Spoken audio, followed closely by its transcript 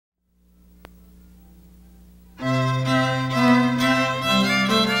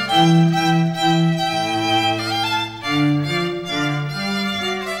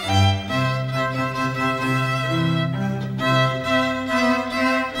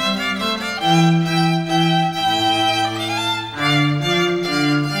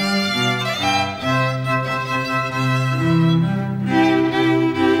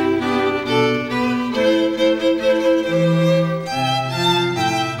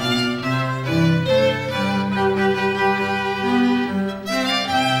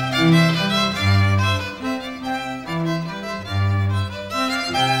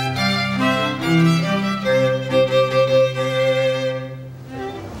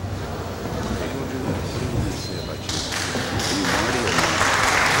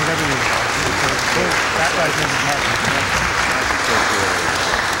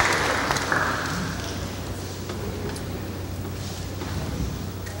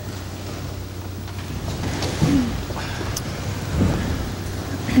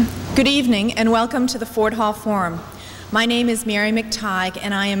Good evening and welcome to the Ford Hall Forum. My name is Mary McTighe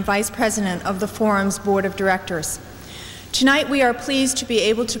and I am Vice President of the Forum's Board of Directors. Tonight we are pleased to be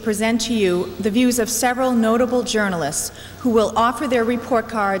able to present to you the views of several notable journalists who will offer their report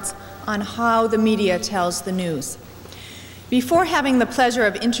cards on how the media tells the news. Before having the pleasure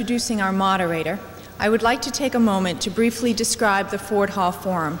of introducing our moderator, I would like to take a moment to briefly describe the Ford Hall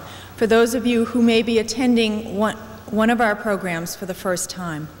Forum for those of you who may be attending one of our programs for the first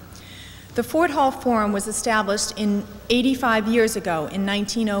time. The Ford Hall Forum was established 85 years ago in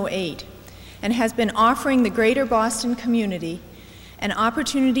 1908 and has been offering the greater Boston community an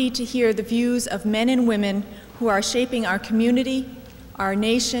opportunity to hear the views of men and women who are shaping our community, our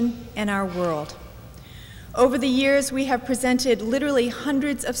nation, and our world. Over the years, we have presented literally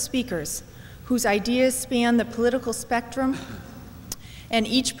hundreds of speakers whose ideas span the political spectrum, and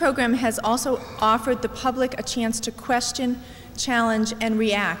each program has also offered the public a chance to question, challenge, and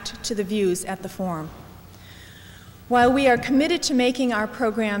react to the views at the forum. While we are committed to making our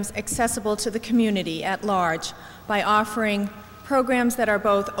programs accessible to the community at large by offering programs that are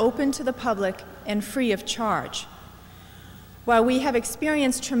both open to the public and free of charge, while we have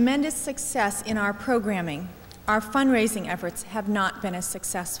experienced tremendous success in our programming, our fundraising efforts have not been as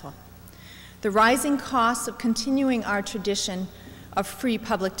successful. The rising costs of continuing our tradition of free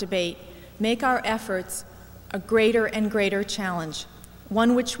public debate make our efforts a greater and greater challenge,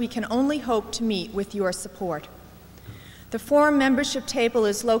 one which we can only hope to meet with your support. The Forum membership table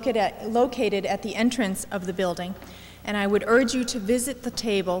is located at the entrance of the building, and I would urge you to visit the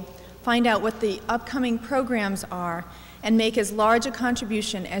table, find out what the upcoming programs are, and make as large a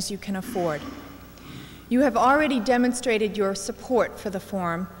contribution as you can afford. You have already demonstrated your support for the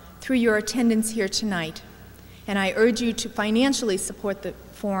Forum through your attendance here tonight, and I urge you to financially support the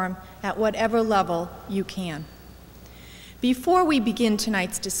Forum at whatever level you can. Before we begin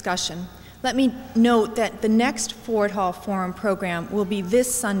tonight's discussion, let me note that the next Ford Hall Forum program will be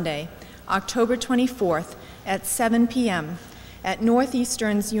this Sunday, October 24th at 7 p.m. at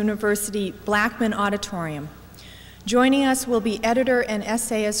Northeastern's University Blackman Auditorium. Joining us will be editor and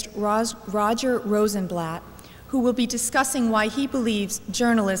essayist Roger Rosenblatt, who will be discussing why he believes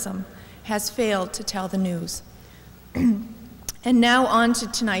journalism has failed to tell the news. And now on to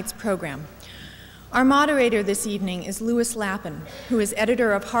tonight's program. Our moderator this evening is Louis Lappin, who is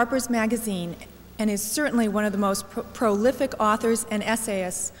editor of Harper's Magazine and is certainly one of the most prolific authors and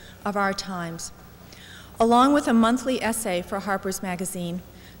essayists of our times. Along with a monthly essay for Harper's Magazine,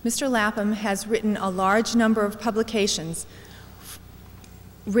 Mr. Lapham has written for a large number of publications,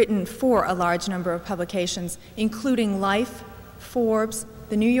 including Life, Forbes,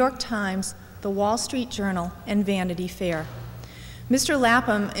 The New York Times, The Wall Street Journal, and Vanity Fair. Mr.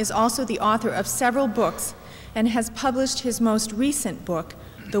 Lapham is also the author of several books and has published his most recent book,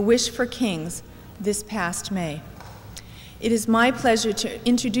 The Wish for Kings, this past May. It is my pleasure to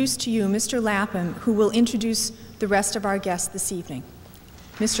introduce to you Mr. Lapham, who will introduce the rest of our guests this evening.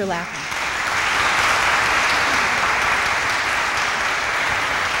 Mr. Lapham.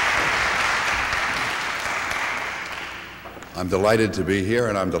 I'm delighted to be here,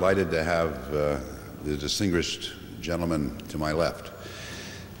 and I'm delighted to have the distinguished gentleman to my left.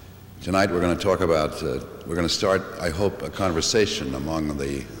 Tonight we're going to talk about, we're going to start, I hope, a conversation among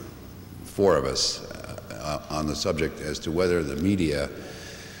the four of us on the subject as to whether the media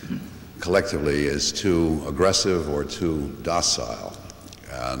collectively is too aggressive or too docile,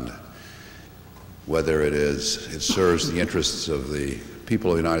 and whether it serves the interests of the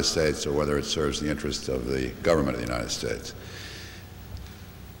people of the United States or whether it serves the interests of the government of the United States.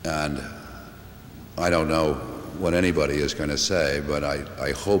 And I don't know what anybody is going to say, but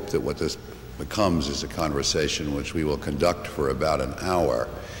I hope that what this becomes is a conversation which we will conduct for about an hour,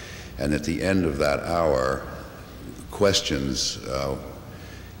 and at the end of that hour, questions,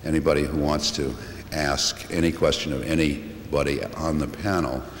 anybody who wants to ask any question of anybody on the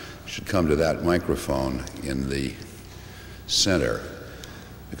panel should come to that microphone in the center,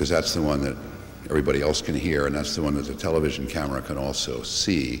 because that's the one that everybody else can hear, and that's the one that the television camera can also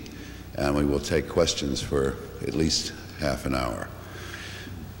see. And we will take questions for at least half an hour.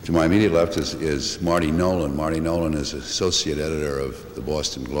 To my immediate left is Marty Nolan. Marty Nolan is associate editor of the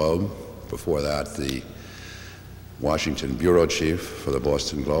Boston Globe. Before that, the Washington bureau chief for the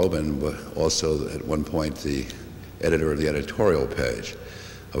Boston Globe, and also at one point the editor of the editorial page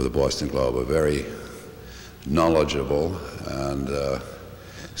of the Boston Globe, a very knowledgeable and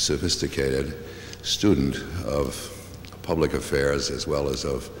sophisticated student of public affairs as well as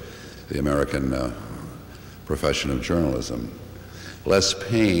of the American profession of journalism. Les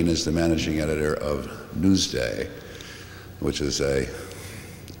Payne is the managing editor of Newsday, which is a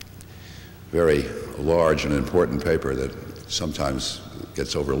very large and important paper that sometimes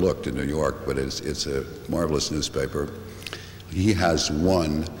gets overlooked in New York, but it's a marvelous newspaper. He has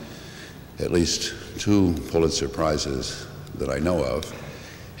won at least 2 Pulitzer Prizes that I know of,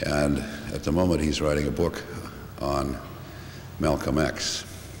 and at the moment he's writing a book on Malcolm X.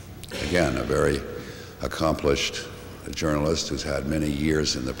 Again, a very accomplished journalist who's had many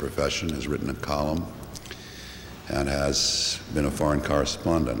years in the profession, has written a column, and has been a foreign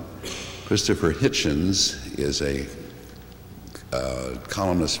correspondent. Christopher Hitchens is a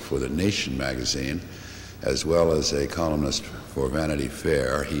columnist for The Nation magazine, as well as a columnist for Vanity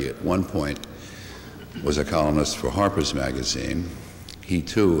Fair. He at one point was a columnist for Harper's Magazine. He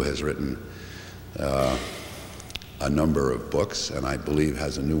too has written a number of books, and I believe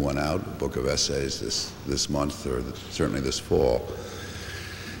has a new one out, a book of essays this month, or certainly this fall.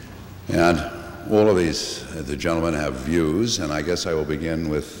 And all of these, the gentlemen have views, and I guess I will begin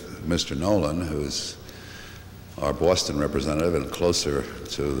with Mr. Nolan, who's our Boston representative and closer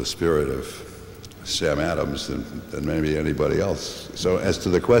to the spirit of Sam Adams than maybe anybody else. So as to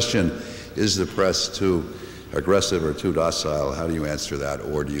the question, is the press too aggressive or too docile, how do you answer that,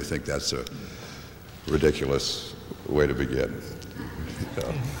 or do you think that's a ridiculous way to begin?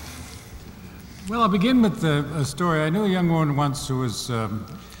 Well, I'll begin with a story. I knew a young woman once who was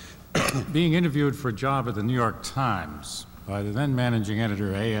being interviewed for a job at the New York Times by the then managing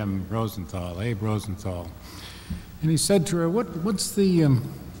editor, Abe Rosenthal. And he said to her, what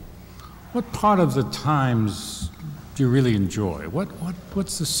part of the Times do you really enjoy?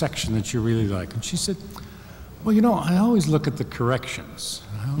 What's the section that you really like? And she said, well, you know, I always look at the corrections.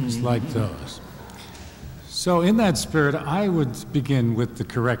 I always like those. So in that spirit, I would begin with the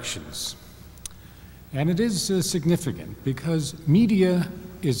corrections. And it is significant because media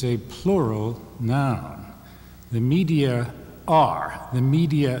is a plural noun. The media are, the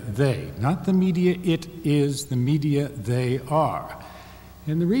media they, not the media it is, the media they are.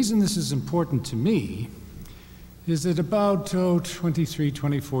 And the reason this is important to me is that about 23,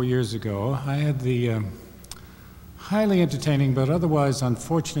 24 years ago, I had the highly entertaining but otherwise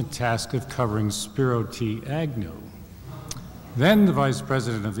unfortunate task of covering Spiro T. Agnew, then the Vice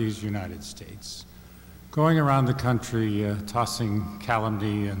President of these United States, going around the country tossing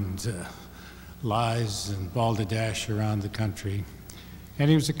calumny and lies and balderdash around the country. And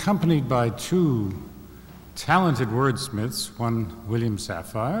he was accompanied by 2 talented wordsmiths, one William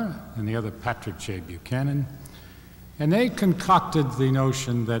Safire and the other Patrick J. Buchanan. And they concocted the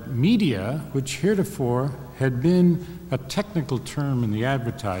notion that media, which heretofore had been a technical term in the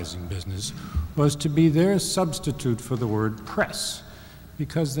advertising business, was to be their substitute for the word press,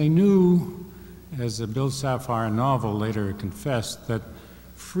 because they knew, as a Bill Safire novel later confessed, that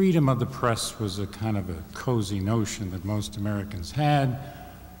freedom of the press was a kind of a cozy notion that most Americans had,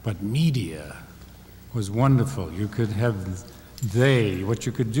 but media was wonderful. You could have what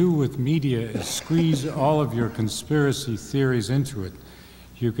you could do with media is squeeze all of your conspiracy theories into it.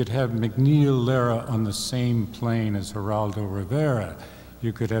 You could have McNeil Lehrer on the same plane as Geraldo Rivera.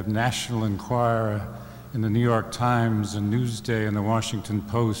 You could have National Enquirer in the New York Times and Newsday and the Washington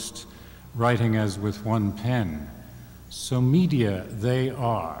Post writing as with one pen. So media, they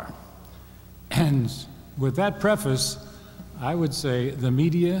are. And with that preface, I would say the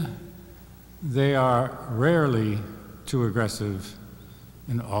media, they are rarely too aggressive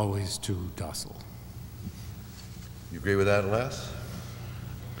and always too docile. You agree with that, Les?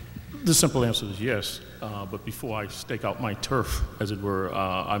 The simple answer is yes, but before I stake out my turf, as it were,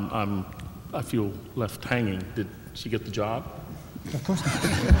 I feel left hanging. Did she get the job? Of course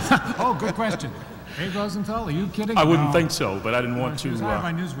not. Oh, good question. Abe Rosenthal, are you kidding? I wouldn't think so, but I didn't want to. She was hired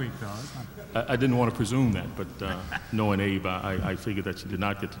by Newsweek, though. I didn't want to presume that, but knowing Abe, I figured that she did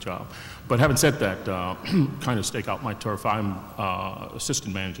not get the job. But having said that, kind of stake out my turf, I'm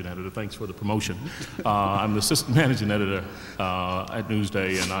assistant managing editor. Thanks for the promotion. I'm the assistant managing editor at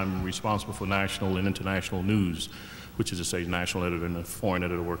Newsday, and I'm responsible for national and international news, which is to say national editor and a foreign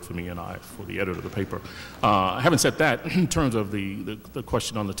editor work for me and I for the editor of the paper. Having said that, in terms of the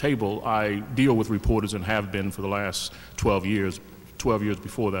question on the table, I deal with reporters and have been for the last 12 years. 12 years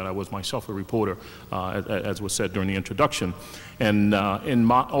before that, I was myself a reporter, as was said during the introduction. And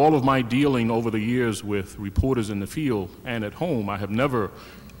in all of my dealing over the years with reporters in the field and at home, I have never,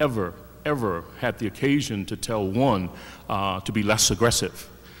 ever had the occasion to tell one to be less aggressive.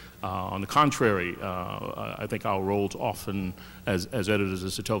 On the contrary, I think our roles often as editors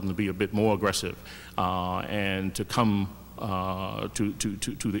is to tell them to be a bit more aggressive and to come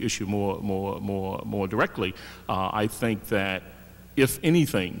to the issue more directly. I think that if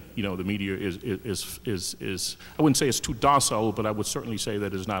anything, you know, the media is I wouldn't say it's too docile, but I would certainly say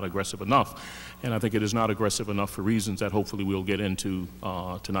that it's not aggressive enough. And I think it is not aggressive enough for reasons that hopefully we'll get into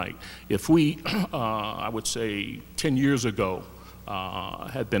tonight. If we, I would say 10 years ago,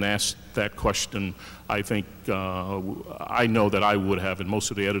 had been asked that question, I think I know that I would have, and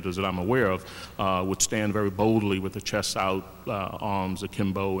most of the editors that I'm aware of would stand very boldly with the chest out, arms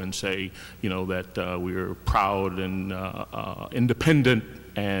akimbo, and say, you know, that we're proud and independent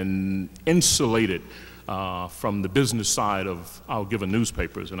and insulated from the business side of our given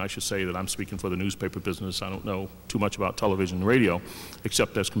newspapers. And I should say that I'm speaking for the newspaper business. I don't know too much about television and radio,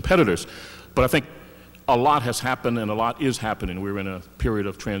 except as competitors. But I think a lot has happened and a lot is happening. We're in a period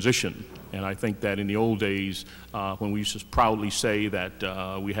of transition. And I think that in the old days, when we used to proudly say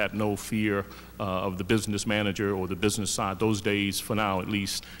that we had no fear of the business manager or the business side, those days, for now at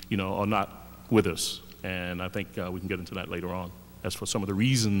least, you know, are not with us. And I think we can get into that later on as for some of the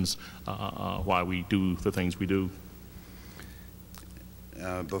reasons why we do the things we do.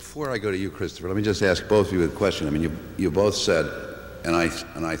 Before I go to you, Christopher, let me just ask both of you a question. I mean, you both said, and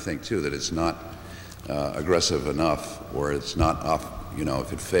I think too, that it's not aggressive enough, or it's not off, you know,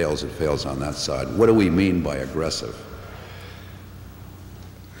 if it fails on that side. What do we mean by aggressive?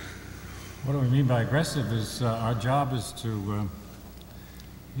 What do we mean by aggressive is our job is to,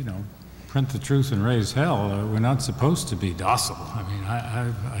 you know, print the truth and raise hell. We're not supposed to be docile. I mean,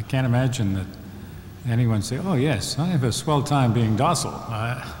 I can't imagine that anyone say, oh yes, I have a swell time being docile.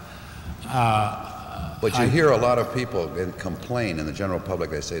 But you hear a lot of people complain in the general public.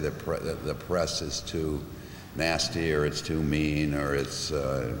 They say that the press is too nasty, or it's too mean, or it's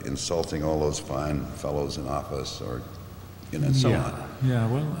insulting all those fine fellows in office, or, you know, and so on. Yeah,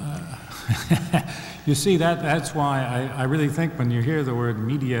 well, you see, that's why I really think when you hear the word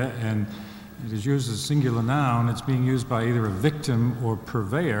media and it is used as a singular noun, it's being used by either a victim or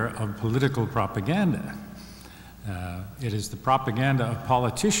purveyor of political propaganda. It is the propaganda of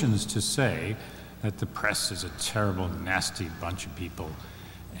politicians to say that the press is a terrible, nasty bunch of people,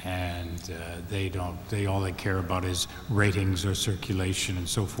 and all they care about is ratings or circulation and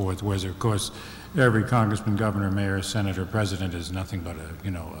so forth. Whereas, of course, every congressman, governor, mayor, senator, president is nothing but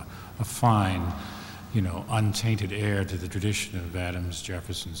a fine, you know, untainted heir to the tradition of Adams,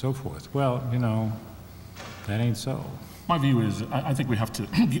 Jefferson, and so forth. Well, you know, that ain't so. My view is, I think we have to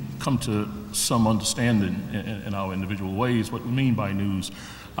come to some understanding in our individual ways what we mean by news.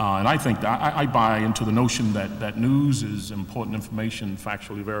 And I think that I buy into the notion that news is important information,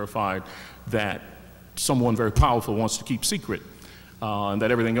 factually verified, that someone very powerful wants to keep secret, and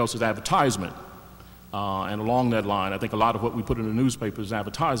that everything else is advertisement. And along that line, I think a lot of what we put in the newspaper is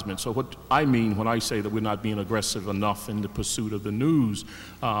advertisement. So what I mean when I say that we're not being aggressive enough in the pursuit of the news,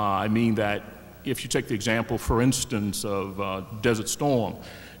 I mean that if you take the example, for instance, of Desert Storm,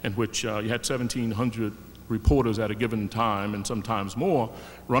 in which you had 1,700 reporters at a given time, and sometimes more,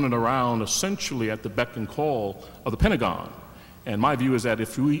 running around essentially at the beck and call of the Pentagon. And my view is that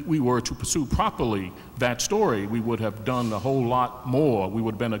if we were to pursue properly that story, we would have done a whole lot more. We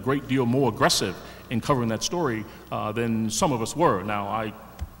would have been a great deal more aggressive in covering that story than some of us were. Now,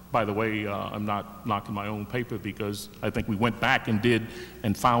 by the way, I'm not knocking my own paper, because I think we went back and did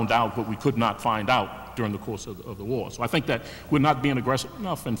and found out what we could not find out during the course of the war. So I think that we're not being aggressive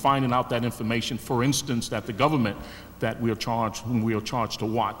enough in finding out that information, for instance, that the government whom we are charged to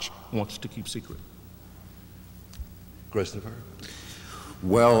watch, wants to keep secret. Christopher?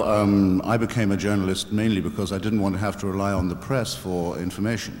 Well, I became a journalist mainly because I didn't want to have to rely on the press for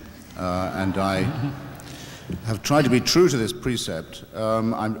information. And I have tried to be true to this precept.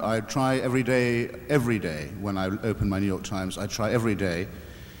 I try every day when I open my New York Times, I try every day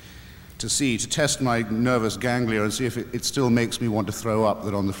to test my nervous ganglia and see if it still makes me want to throw up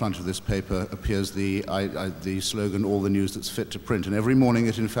that on the front of this paper appears the slogan, all the news that's fit to print. And every morning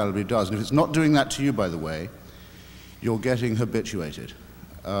it infallibly does. And if it's not doing that to you, by the way, you're getting habituated.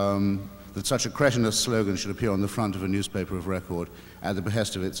 That such a cretinous slogan should appear on the front of a newspaper of record at the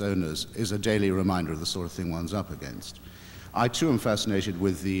behest of its owners is a daily reminder of the sort of thing one's up against. I too am fascinated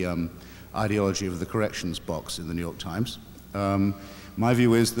with the ideology of the corrections box in the New York Times. My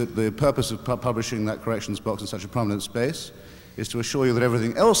view is that the purpose of publishing that corrections box in such a prominent space is to assure you that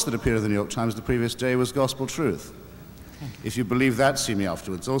everything else that appeared in the New York Times the previous day was gospel truth. If you believe that, see me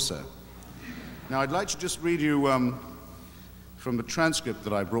afterwards also. Now, I'd like to just read you from a transcript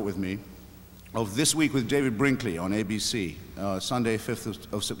that I brought with me of This Week with David Brinkley on ABC, Sunday,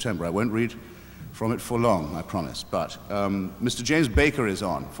 5th of September. I won't read from it for long, I promise. But Mr. James Baker is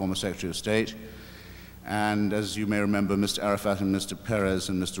on, former Secretary of State. And as you may remember, Mr. Arafat and Mr. Perez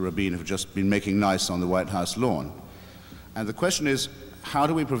and Mr. Rabin have just been making nice on the White House lawn. And the question is, how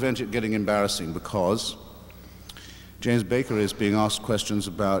do we prevent it getting embarrassing? Because James Baker is being asked questions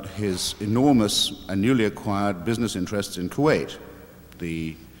about his enormous and newly acquired business interests in Kuwait,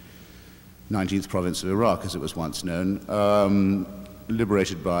 the 19th province of Iraq, as it was once known,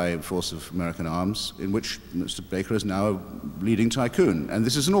 liberated by a force of American arms, in which Mr. Baker is now a leading tycoon. And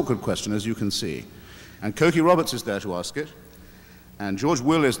this is an awkward question, as you can see. And Cokie Roberts is there to ask it, and George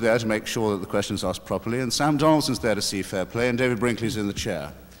Will is there to make sure that the question is asked properly, and Sam Donaldson's there to see fair play, and David Brinkley's in the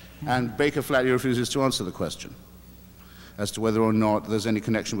chair. And Baker flatly refuses to answer the question as to whether or not there's any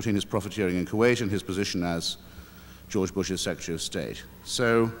connection between his profiteering in Kuwait and his position as George Bush's Secretary of State.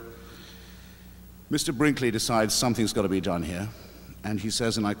 So Mr. Brinkley decides something's got to be done here, and he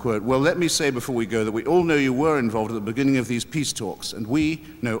says, and I quote, "Well, let me say before we go that we all know you were involved at the beginning of these peace talks, and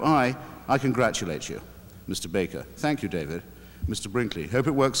I congratulate you." Mr. Baker: "Thank you, David." Mr. Brinkley: "Hope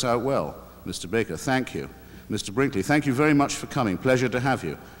it works out well." Mr. Baker: "Thank you." Mr. Brinkley: "Thank you very much for coming. Pleasure to have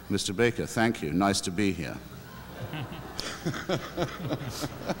you." Mr. Baker: "Thank you. Nice to be here."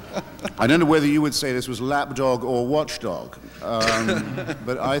 I don't know whether you would say this was lapdog or watchdog,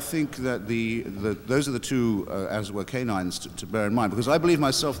 but I think that those are the two, as it were, canines to bear in mind, because I believe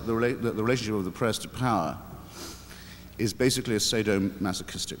myself that the relationship of the press to power is basically a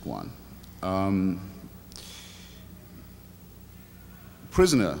sadomasochistic one.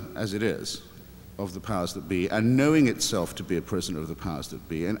 Prisoner, as it is, of the powers that be, and knowing itself to be a prisoner of the powers that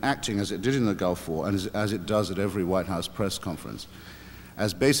be, and acting as it did in the Gulf War, and as it does at every White House press conference,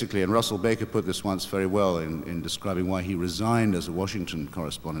 as basically, and Russell Baker put this once very well in describing why he resigned as a Washington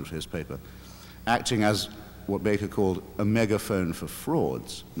correspondent for his paper, acting as what Baker called a megaphone for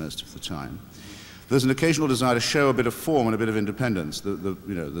frauds most of the time. There's an occasional desire to show a bit of form and a bit of independence.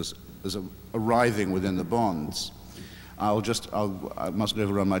 There's a writhing within the bonds. I mustn't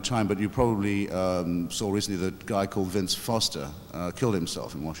overrun my time, but you probably saw recently the guy called Vince Foster killed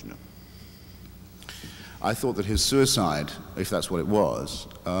himself in Washington. I thought that his suicide, if that's what it was,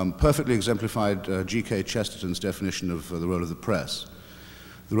 perfectly exemplified G.K. Chesterton's definition of the role of the press.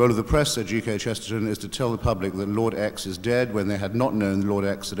 The role of the press, said G.K. Chesterton, is to tell the public that Lord X is dead when they had not known Lord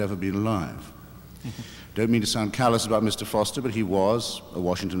X had ever been alive. Don't mean to sound callous about Mr. Foster, but he was a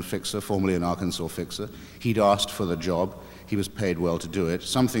Washington fixer, formerly an Arkansas fixer. He'd asked for the job. He was paid well to do it.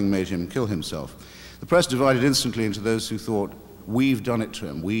 Something made him kill himself. The press divided instantly into those who thought, we've done it to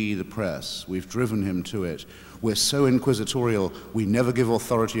him, we, the press, we've driven him to it. We're so inquisitorial, we never give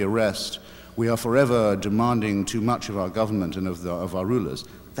authority a rest. We are forever demanding too much of our government and of our rulers.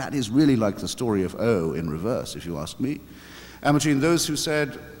 That is really like the story of O in reverse, if you ask me. And between those who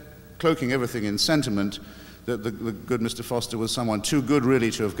said, cloaking everything in sentiment, that the good Mr. Foster was someone too good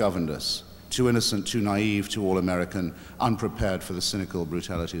really to have governed us, too innocent, too naive, too all-American, unprepared for the cynical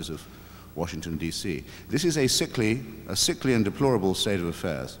brutalities of Washington, D.C. This is a sickly and deplorable state of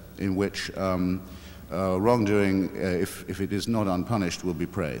affairs in which wrongdoing, if it is not unpunished, will be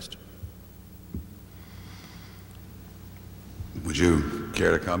praised. Would you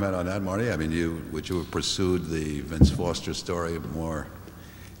care to comment on that, Marty? I mean, would you have pursued the Vince Foster story more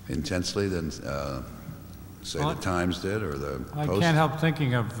intensely than, say, the Times did or the Post? I can't help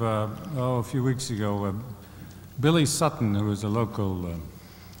thinking of, a few weeks ago, Billy Sutton, who was a local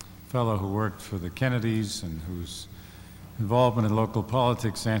fellow who worked for the Kennedys and whose involvement in local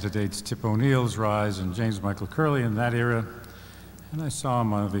politics antedates Tip O'Neill's rise and James Michael Curley in that era. And I saw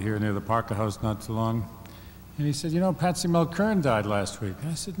him over here near the Parker House not too long. And he said, you know, Patsy Mulkern died last week.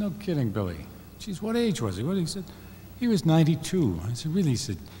 And I said, no kidding, Billy. Geez, what age was he? He said, he was 92. I said, really? He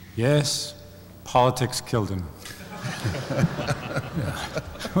said, yes, politics killed him. Yeah.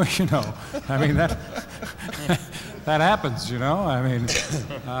 Well, you know, I mean, that happens, you know. I mean,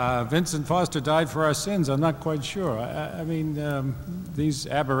 Vincent Foster died for our sins. I'm not quite sure. I mean, these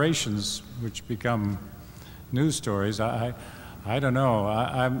aberrations which become news stories, I don't know.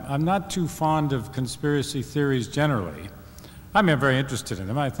 I'm not too fond of conspiracy theories generally. I mean, I'm very interested in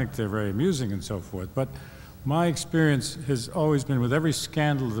them. I think they're very amusing and so forth. But my experience has always been with every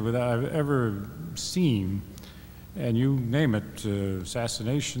scandal that I've ever seen, and you name it,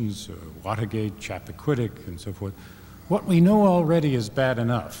 assassinations, Watergate, Chappaquiddick, and so forth, what we know already is bad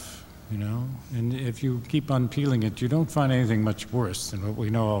enough, you know? And if you keep unpeeling it, you don't find anything much worse than what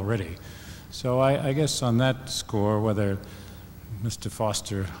we know already. So I guess on that score, whether Mr.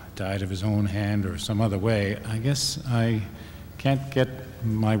 Foster died of his own hand or some other way, I guess I can't get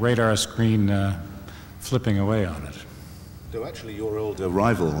my radar screen flipping away on it. Though actually your old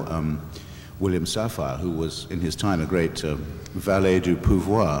rival, William Safire, who was in his time a great valet du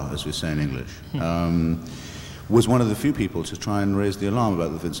pouvoir, as we say in English, was one of the few people to try and raise the alarm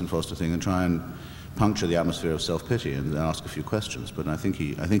about the Vincent Foster thing and try and puncture the atmosphere of self-pity and ask a few questions. But I think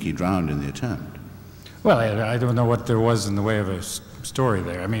he drowned in the attempt. Well, I don't know what there was in the way of a story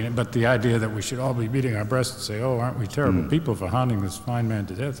there. I mean, but the idea that we should all be beating our breasts and say, "Oh, aren't we terrible people for hounding this fine man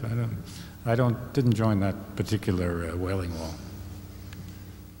to death?" Didn't join that particular wailing wall.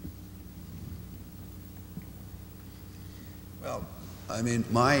 Well, I mean,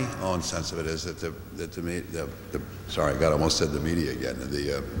 my own sense of it is that to me, sorry, God, I almost said the media again.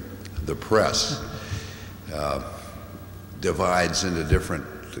 The press divides into different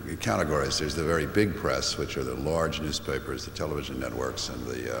categories. There's the very big press, which are the large newspapers, the television networks, and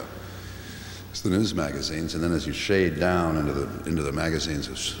the news magazines. And then as you shade down into the magazines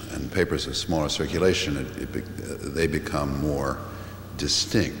and papers of smaller circulation, they become more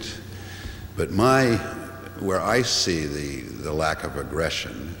distinct. But where I see the lack of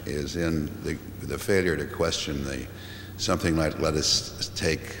aggression is in the failure to question something like, let us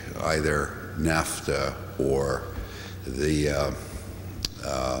take either NAFTA or the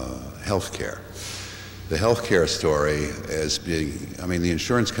healthcare. The healthcare story as being, I mean, the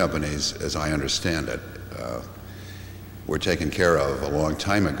insurance companies, as I understand it, were taken care of a long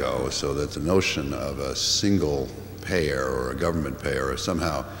time ago, so that the notion of a single payer or a government payer or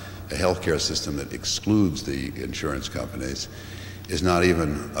somehow a healthcare system that excludes the insurance companies is not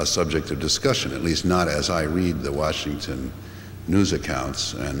even a subject of discussion, at least not as I read the Washington news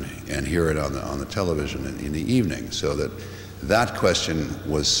accounts and hear it on the television in the evening. So that question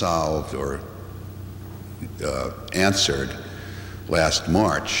was solved or answered last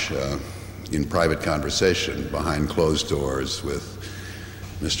March in private conversation behind closed doors with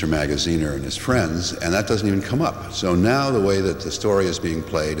Mr. Magaziner and his friends, and that doesn't even come up. So now the way that the story is being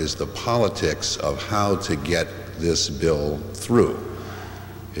played is the politics of how to get this bill through.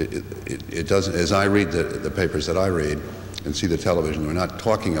 It doesn't, as I read the papers that I read and see the television, we're not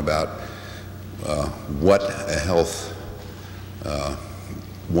talking about what a health,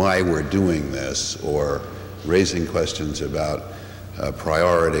 why we're doing this, or raising questions about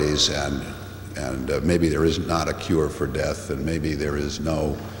priorities and maybe there is not a cure for death and maybe there is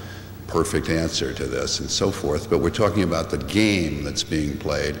no perfect answer to this and so forth, but we're talking about the game that's being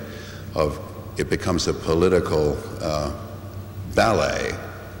played of it becomes a political ballet,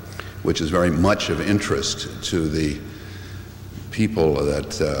 which is very much of interest to the people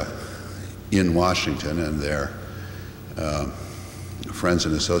that in Washington and their friends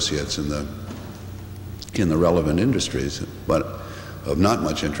and associates in the relevant industries, but of not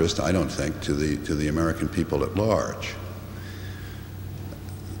much interest, I don't think, to the American people at large.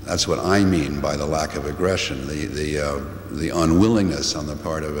 That's what I mean by the lack of aggression, the unwillingness on the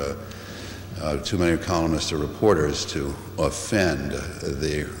part of too many columnists or reporters to offend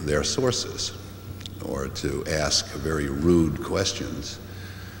their sources or to ask very rude questions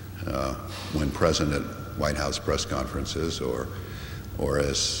when present at White House press conferences or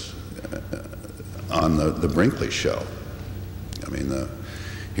as on the Brinkley show. I mean,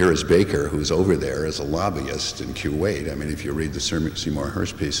 here is Baker, who's over there as a lobbyist in Kuwait. I mean, if you read the Seymour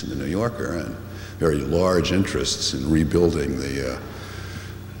Hersh piece in the New Yorker, and very large interests in rebuilding the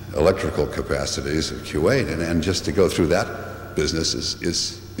electrical capacities of Kuwait, and just to go through that business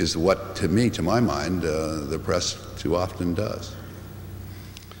is what, to me, to my mind, the press too often does.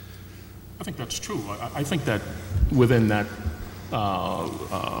 I think that's true. I think that within that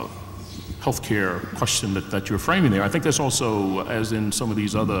healthcare question that you're framing there, I think there's also, as in some of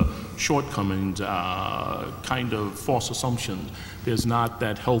these other shortcomings, kind of false assumptions. There's not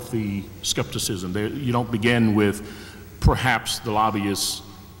that healthy skepticism. You don't begin with perhaps the lobbyists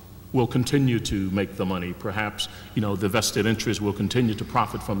will continue to make the money. Perhaps, the vested interest will continue to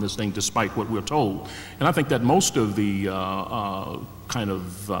profit from this thing despite what we're told. And I think that most of the kind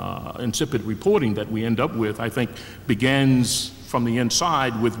of insipid reporting that we end up with, I think, begins from the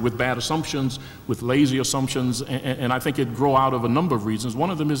inside with bad assumptions, with lazy assumptions, and I think it grow out of a number of reasons. One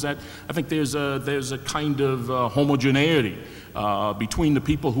of them is that I think there's a kind of homogeneity between the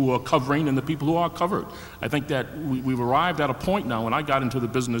people who are covering and the people who are covered. I think that we've arrived at a point now. When I got into the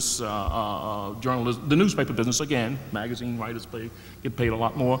business, journalism, the newspaper business, again, magazine writers get paid a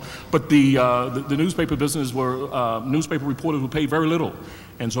lot more, but the newspaper business were newspaper reporters who paid very little.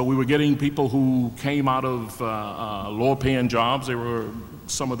 And so we were getting people who came out of lower-paying jobs.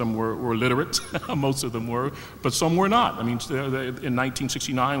 Some of them were literate, most of them were, but some were not. I mean, in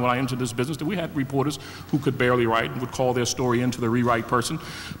 1969, when I entered this business, we had reporters who could barely write and would call their story into the rewrite person.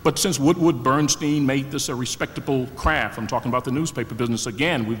 But since Woodward Bernstein made this a respectable craft, I'm talking about the newspaper business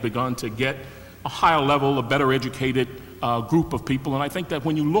again, we've begun to get a higher level, a better educated group of people. And I think that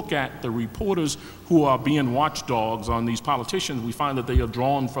when you look at the reporters who are being watchdogs on these politicians, we find that they are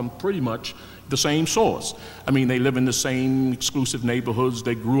drawn from pretty much the same source. I mean, they live in the same exclusive neighborhoods,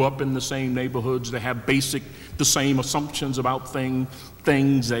 they grew up in the same neighborhoods, they have the same assumptions about things.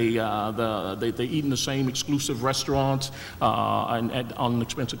 They eat in the same exclusive restaurants and on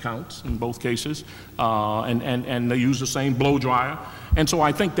expense accounts in both cases, and they use the same blow dryer. And so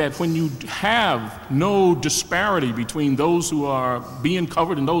I think that when you have no disparity between those who are being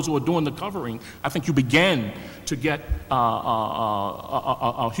covered and those who are doing the covering, I think you begin to get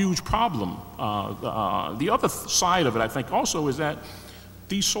a huge problem. The other side of it, I think, also is that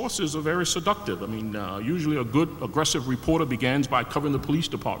these sources are very seductive. I mean, usually a good, aggressive reporter begins by covering the police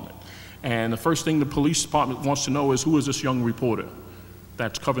department. And the first thing the police department wants to know is, who is this young reporter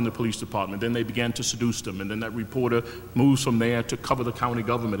that's covering the police department? Then they begin to seduce them, and then that reporter moves from there to cover the county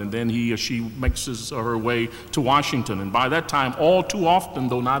government, and then he or she makes his or her way to Washington. And by that time, all too often,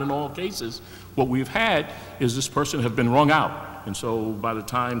 though not in all cases, what we've had is this person have been wrung out. And so by the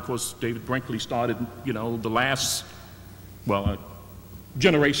time, of course, David Brinkley started, you know, the last, well,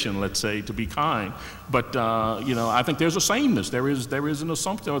 generation, let's say, to be kind. But, you know, I think there's a sameness. There is an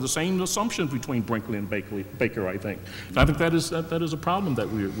assumption, or the same assumptions between Brinkley and Baker, I think. And I think that is a problem that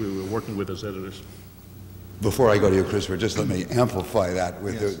we're working with as editors. Before I go to you, Christopher, just let me amplify that.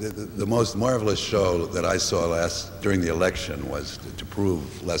 With the most marvelous show that I saw during the election was, to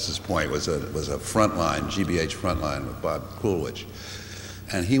prove Les's point, was a Frontline, GBH Frontline with Bob Coolidge.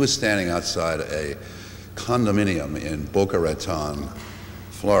 And he was standing outside a condominium in Boca Raton,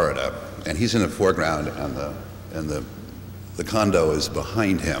 Florida, and he's in the foreground, and the condo is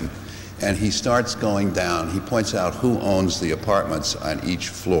behind him. And he starts going down. He points out who owns the apartments on each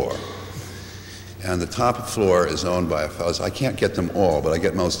floor. And the top floor is owned by a fellow, I can't get them all, but I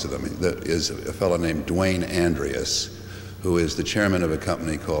get most of them. There is a fellow named Dwayne Andreas, who is the chairman of a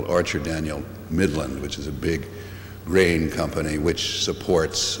company called Archer Daniel Midland, which is a big grain company which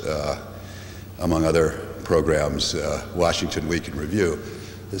supports, among other programs, Washington Week in Review.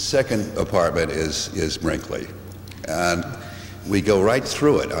 The second apartment is Brinkley. And we go right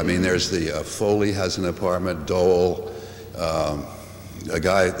through it. I mean, there's Foley has an apartment, Dole, a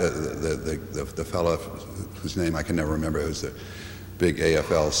guy, the fellow whose name I can never remember, who's the big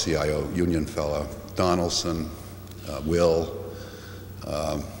AFL-CIO union fellow, Donaldson, Will,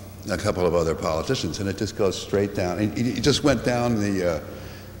 a couple of other politicians, and it just goes straight down. And he just went down the,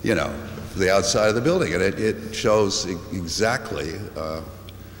 you know, the outside of the building, and it shows exactly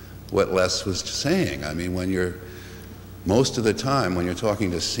what Les was saying. I mean, most of the time when you're talking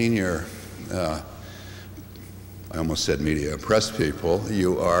to senior, I almost said media, press people,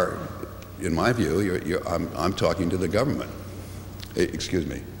 you are, in my view, I'm talking to the government. Excuse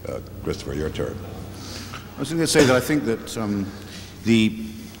me, Christopher, your turn. I was going to say that I think that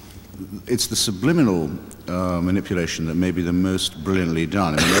it's the subliminal manipulation that may be the most brilliantly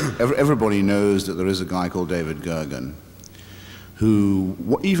done. I mean, everybody knows that there is a guy called David Gergen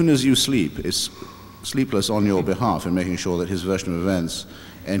who, even as you sleep, is sleepless on your behalf in making sure that his version of events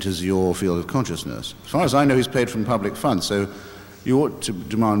enters your field of consciousness. As far as I know, he's paid from public funds, so you ought to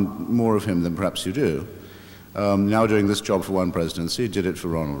demand more of him than perhaps you do. Now doing this job for one presidency, did it for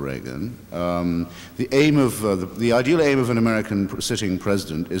Ronald Reagan. The ideal aim of an American sitting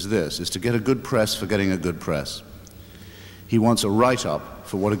president is this, is to get a good press for getting a good press. He wants a write-up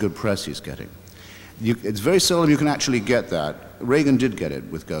for what a good press he's getting. It's very seldom you can actually get that. Reagan did get it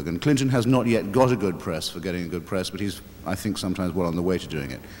with Gergen. Clinton has not yet got a good press for getting a good press, but he's, I think, sometimes well on the way to doing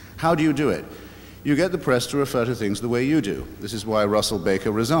it. How do you do it? You get the press to refer to things the way you do. This is why Russell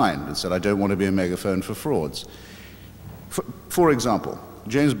Baker resigned and said, I don't want to be a megaphone for frauds. For example,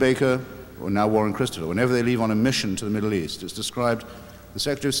 James Baker, or now Warren Christopher, whenever they leave on a mission to the Middle East, it's described, the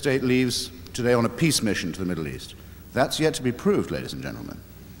Secretary of State leaves today on a peace mission to the Middle East. That's yet to be proved, ladies and gentlemen.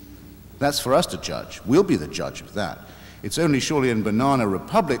 That's for us to judge. We'll be the judge of that. It's only surely in banana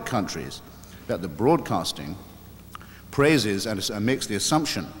republic countries that the broadcasting praises and makes the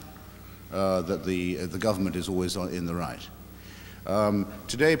assumption that the government is always in the right.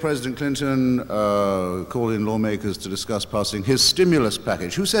 Today, President Clinton called in lawmakers to discuss passing his stimulus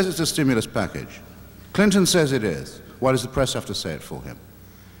package. Who says it's a stimulus package? Clinton says it is. Why does the press have to say it for him?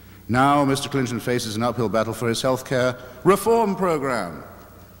 Now, Mr. Clinton faces an uphill battle for his health care reform program.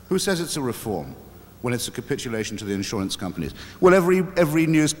 Who says it's a reform when it's a capitulation to the insurance companies? Well, every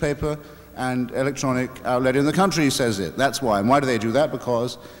newspaper and electronic outlet in the country says it. That's why. And why do they do that?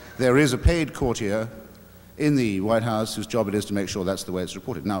 Because there is a paid courtier in the White House whose job it is to make sure that's the way it's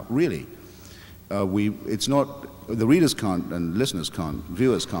reported. Now, really, it's not, the readers can't, and listeners can't,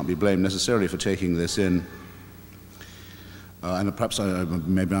 viewers can't be blamed necessarily for taking this in and perhaps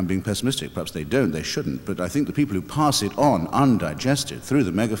maybe I'm being pessimistic, perhaps they don't, they shouldn't, but I think the people who pass it on undigested through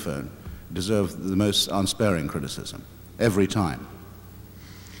the megaphone deserve the most unsparing criticism, every time.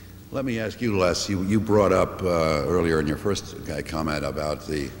 Let me ask you, Les, you brought up earlier in your first comment about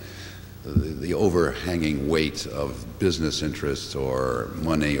the overhanging weight of business interests or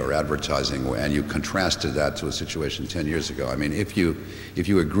money or advertising, and you contrasted that to a situation 10 years ago. I mean, if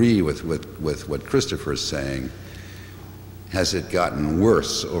you agree with what Christopher is saying, has it gotten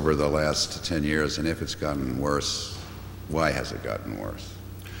worse over the last 10 years? And if it's gotten worse, why has it gotten worse?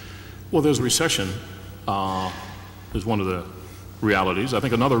 Well, there's recession, is one of the realities. I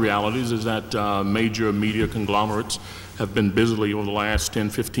think another reality is that major media conglomerates have been busily over the last 10,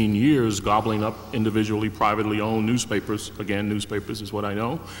 15 years gobbling up individually, privately owned newspapers. Again, newspapers is what I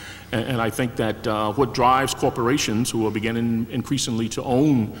know. And I think that what drives corporations who are beginning increasingly to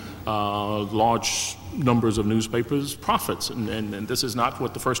own large numbers of newspapers, profits. And this is not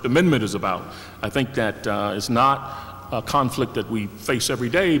what the First Amendment is about. I think that it's not a conflict that we face every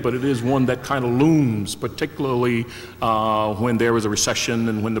day, but it is one that kind of looms, particularly when there is a recession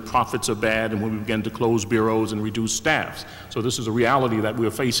and when the profits are bad and when we begin to close bureaus and reduce staffs. So this is a reality that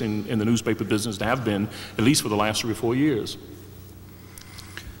we're facing in the newspaper business, to have been, at least for the last 3 or 4 years.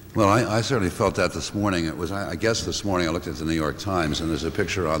 Well, I certainly felt that this morning. It was, I guess this morning I looked at the New York Times, and there's a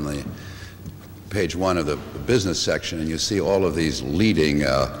picture on the page 1 of the business section, and you see all of these leading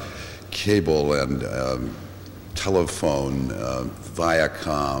cable and telephone,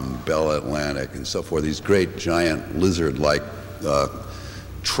 Viacom, Bell Atlantic, and so forth, these great giant lizard-like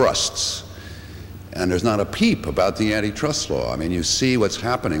trusts. And there's not a peep about the antitrust law. I mean, you see what's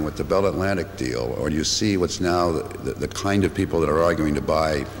happening with the Bell Atlantic deal, or you see what's now the kind of people that are arguing to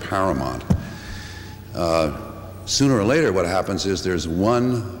buy Paramount. Sooner or later, what happens is there's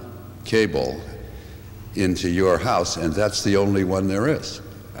one cable into your house, and that's the only one there is.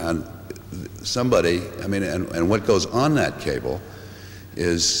 And somebody, I mean, and what goes on that cable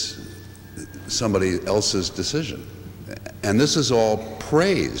is somebody else's decision. And this is all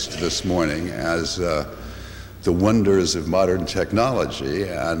praised this morning as the wonders of modern technology,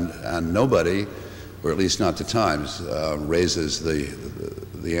 and nobody, or at least not the Times, raises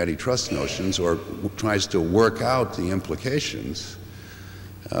the antitrust notions or tries to work out the implications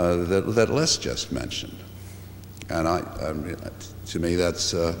that Les just mentioned. And I mean, to me,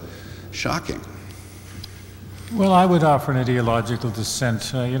 that's shocking. Well, I would offer an ideological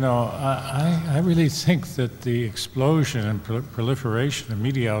dissent. You know, I really think that the explosion and proliferation of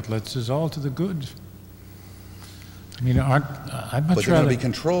media outlets is all to the good. I mean, I'd much But they're going to be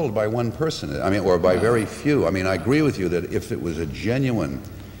controlled by one person, I mean, or by very few. I mean, I agree with you that if it was a genuine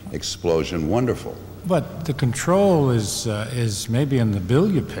explosion, wonderful. But the control is maybe in the bill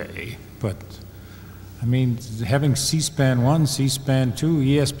you pay, but I mean, having C-SPAN 1, C-SPAN 2,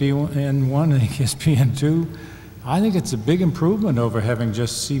 ESPN 1, and ESPN 2, I think it's a big improvement over having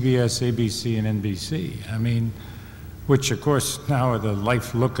just CBS, ABC, and NBC. I mean, which of course now are the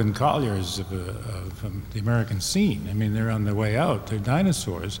life, look, and colliers of the American scene. I mean, they're on their way out. They're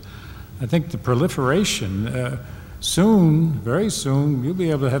dinosaurs. I think the proliferation, soon, very soon, you'll be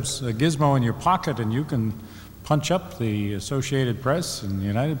able to have a gizmo in your pocket and you can punch up the Associated Press and the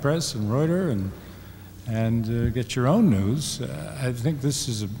United Press and Reuters and get your own news. I think this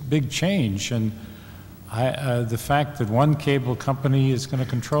is a big change, and the fact that one cable company is going to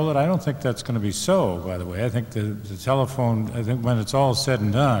control it, I don't think that's going to be so, by the way. I think the telephone, I think when it's all said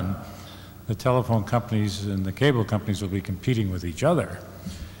and done, the telephone companies and the cable companies will be competing with each other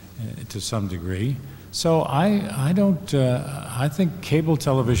to some degree. So I don't, I think cable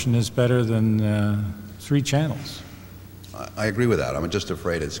television is better than 3 channels. I agree with that. I'm just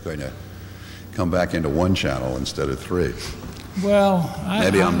afraid it's going to come back into 1 channel instead of 3. Well,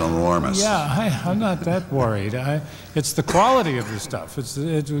 maybe I'm enormous. Yeah, I'm not that worried. It's the quality of the stuff. I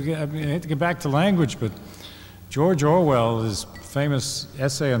mean, I hate to get back to language, but George Orwell's famous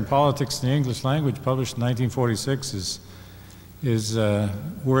essay on politics in the English language, published in 1946, is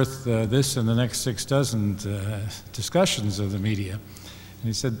worth this and the next 6 dozen discussions of the media. And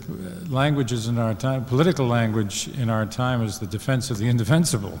he said, languages in our time, political language in our time is the defense of the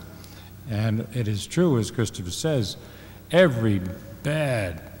indefensible. And it is true, as Christopher says, every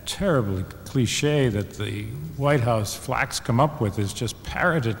bad, terrible cliche that the White House flacks come up with is just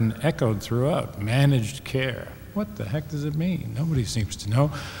parroted and echoed throughout. Managed care. What the heck does it mean? Nobody seems to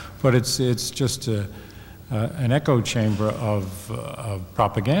know. But it's just an echo chamber of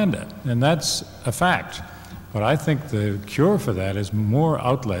propaganda. And that's a fact. But I think the cure for that is more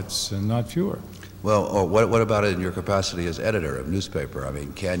outlets and not fewer. Well, or what about in your capacity as editor of newspaper? I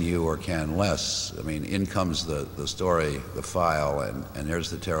mean, can you or can less? I mean, in comes the story, the file, and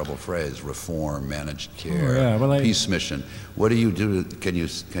there's the terrible phrase, reform, managed care, peace mission. What do you do? Can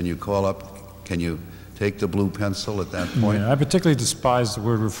you call up, can you take the blue pencil at that point? Yeah, I particularly despise the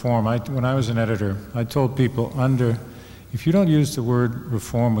word reform. When I was an editor, I told people if you don't use the word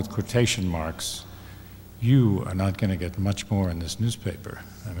reform with quotation marks, you are not going to get much more in this newspaper.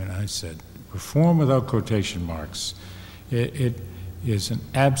 I mean, I said, reform without quotation marks. It is an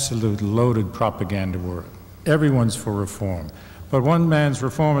absolute loaded propaganda word. Everyone's for reform. But one man's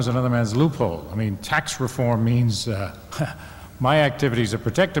reform is another man's loophole. I mean, tax reform means my activities are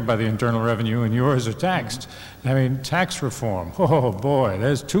protected by the Internal Revenue and yours are taxed. I mean, tax reform, oh boy,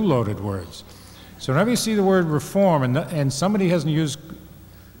 there's two loaded words. So whenever you see the word reform and somebody hasn't used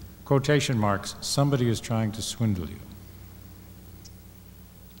quotation marks, somebody is trying to swindle you.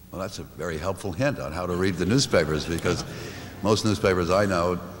 Well, that's a very helpful hint on how to read the newspapers, because most newspapers I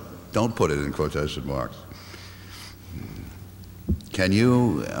know don't put it in quotation marks. Can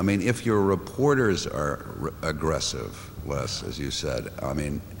you, I mean, if your reporters are aggressive, Les, as you said, I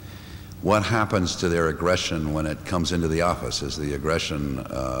mean, what happens to their aggression when it comes into the office? Is the aggression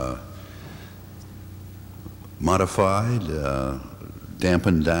modified,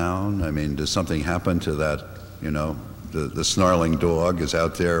 dampened down? I mean, does something happen to that, you know, the snarling dog is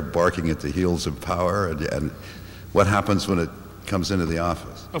out there barking at the heels of power, and what happens when it comes into the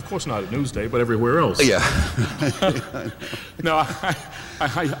office? Of course not at Newsday, but everywhere else. Yeah. No,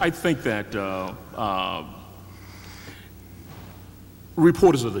 I think that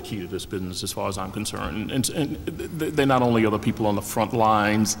reporters are the key to this business as far as I'm concerned. And they not only are the people on the front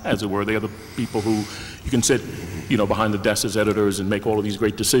lines, as it were, they are the people who you can sit, you know, behind the desk as editors and make all of these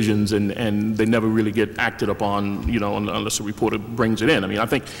great decisions, and they never really get acted upon, you know, unless a reporter brings it in. I mean, I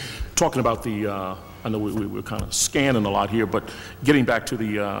think talking about I know we're kind of scanning a lot here, but getting back to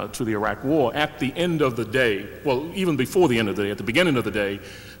the Iraq War, at the end of the day, well, even before the end of the day, at the beginning of the day,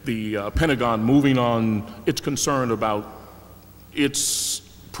 the Pentagon moving on its concern about its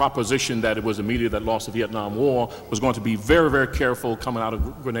proposition that it was the media that lost the Vietnam War was going to be very, very careful coming out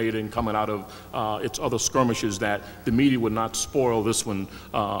of Grenada and coming out of its other skirmishes, that the media would not spoil this one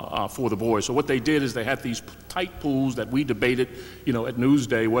for the boys. So what they did is they had these tight pools that we debated, you know, at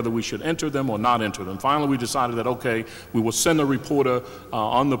Newsday whether we should enter them or not enter them. Finally, we decided that, okay, we will send a reporter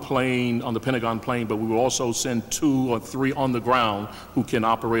on the plane, on the Pentagon plane, but we will also send 2 or 3 on the ground who can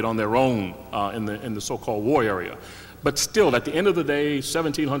operate on their own in the so-called war area. But still, at the end of the day,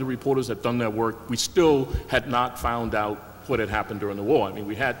 1,700 reporters had done their work. We still had not found out what had happened during the war. I mean,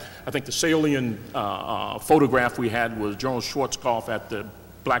 we had, I think the salient photograph we had was General Schwarzkopf at the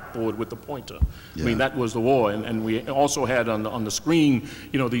blackboard with the pointer. Yeah. I mean, that was the war. And we also had on the screen,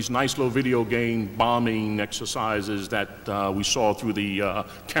 you know, these nice little video game bombing exercises that we saw through the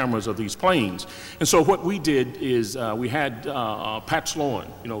cameras of these planes. And so what we did is we had Pat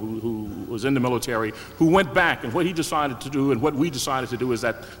Sloan, you know, who was in the military, who went back, and what he decided to do and what we decided to do is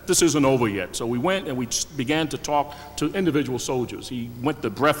that this isn't over yet. So we went and we began to talk to individual soldiers. He went the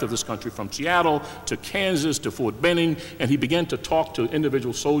breadth of this country from Seattle to Kansas to Fort Benning, and he began to talk to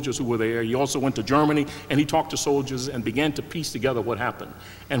individual soldiers who were there. He also went to Germany, and he talked to soldiers and began to piece together what happened.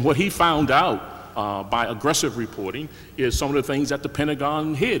 And what he found out by aggressive reporting is some of the things that the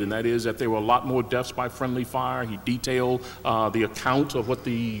Pentagon hid, and that is that there were a lot more deaths by friendly fire. He detailed the account of what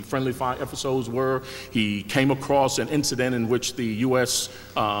the friendly fire episodes were. He came across an incident in which the U.S.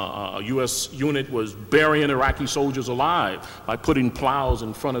 unit was burying Iraqi soldiers alive by putting plows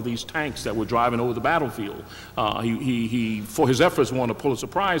in front of these tanks that were driving over the battlefield. He for his efforts, won a Pulitzer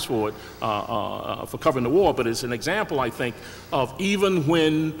Prize for it, for covering the war, but it's an example, I think, of even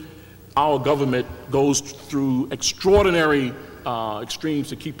when our government goes through extraordinary extremes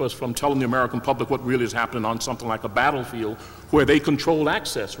to keep us from telling the American public what really is happening on something like a battlefield where they control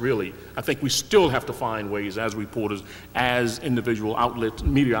access, really. I think we still have to find ways as reporters, as individual outlets,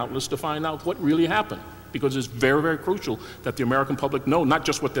 media outlets, to find out what really happened. Because it's very, very crucial that the American public know not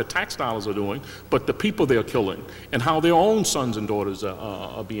just what their tax dollars are doing, but the people they're killing and how their own sons and daughters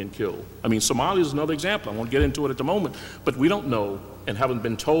are being killed. I mean, Somalia is another example. I won't get into it at the moment, but we don't know and haven't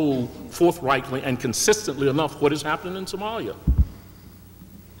been told forthrightly and consistently enough what is happening in Somalia.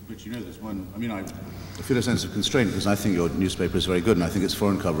 But you know, there's one, I mean, I feel a sense of constraint because I think your newspaper is very good, and I think its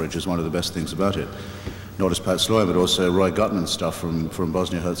foreign coverage is one of the best things about it. Not just Pat Sloan, but also Roy Gutman's stuff from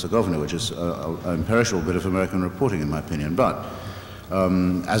Bosnia-Herzegovina, which is an imperishable bit of American reporting, in my opinion. But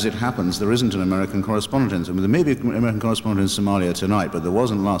as it happens, there isn't an American correspondent. I mean, there may be an American correspondent in Somalia tonight, but there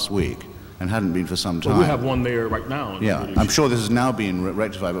wasn't last week. and hadn't been for some time. Well, we have one there right now. Yeah, I'm sure this has now been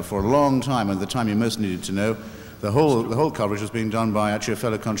rectified, but for a long time, at the time you most needed to know, the whole coverage was being done by actually a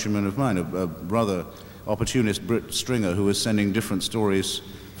fellow countryman of mine, a rather opportunist Brit stringer who was sending different stories,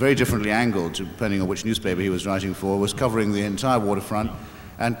 very differently angled depending on which newspaper he was writing for, was covering the entire waterfront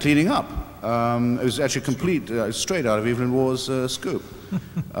and cleaning up. It was actually complete, straight out of Evelyn Waugh's scoop.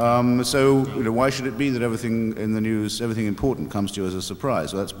 So, why should it be that everything in the news, everything important comes to you as a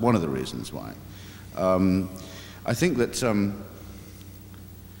surprise? Well, that's one of the reasons why. I think that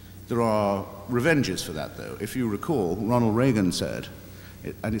there are revenges for that, though. If you recall, Ronald Reagan said,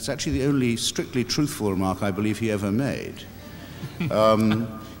 and it's actually the only strictly truthful remark I believe he ever made,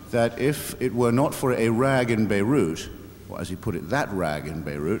 that if it were not for a rag in Beirut, or as he put it, that rag in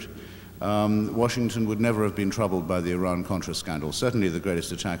Beirut, Washington would never have been troubled by the Iran-Contra scandal, certainly the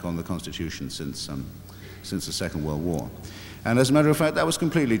greatest attack on the Constitution since the Second World War. And as a matter of fact, that was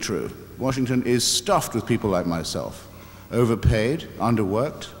completely true. Washington is stuffed with people like myself, overpaid,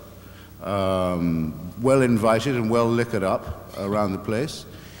 underworked, well invited and well liquored up around the place.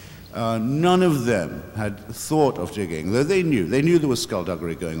 None of them had thought of digging, though they knew there was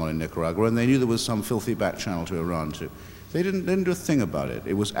skullduggery going on in Nicaragua, and they knew there was some filthy back channel to Iran too. They didn't do a thing about it.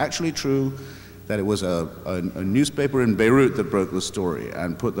 It was actually true that it was a newspaper in Beirut that broke the story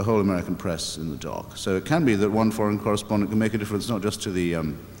and put the whole American press in the dock. So it can be that one foreign correspondent can make a difference not just to the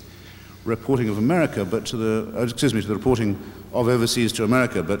reporting of America, but to the, to the reporting of overseas to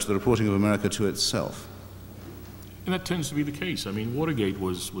America, but to the reporting of America to itself. And that tends to be the case. I mean, Watergate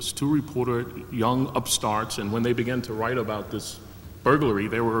was two young upstarts, and when they began to write about this burglary,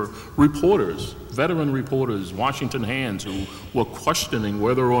 there were reporters, veteran reporters, Washington hands, who were questioning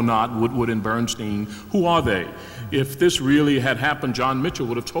whether or not Woodward and Bernstein, who are they? If this really had happened, John Mitchell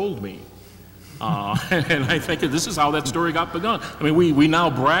would have told me. And I think this is how that story got begun. I mean, we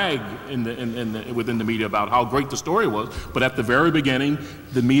now brag within the media about how great the story was, but at the very beginning,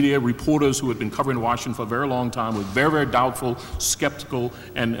 the media reporters who had been covering Washington for a very long time were very, very doubtful, skeptical,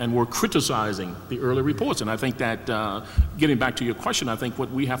 and were criticizing the early reports. And I think that, getting back to your question, I think what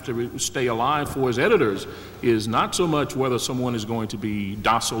we have to stay alive for as editors is not so much whether someone is going to be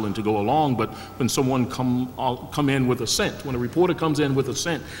docile and to go along, but when someone come in with a scent, when a reporter comes in with a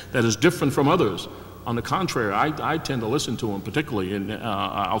scent that is different from others. On the contrary, I tend to listen to them particularly, and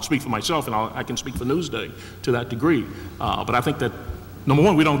I'll speak for myself, and I can speak for Newsday to that degree. But I think that, number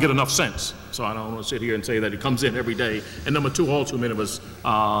one, we don't get enough sense, so I don't want to sit here and say that it comes in every day. And number two, all too many of us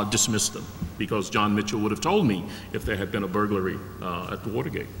dismiss them, because John Mitchell would have told me if there had been a burglary at the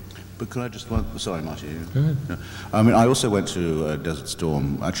Watergate. But could I just, sorry, Marty. Go ahead. No. I mean, I also went to Desert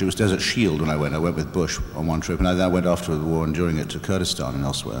Storm. Actually, it was Desert Shield when I went. I went with Bush on one trip, and I went after the war and during it to Kurdistan and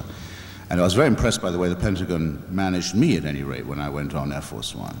elsewhere. And I was very impressed by the way the Pentagon managed me, at any rate, when I went on Air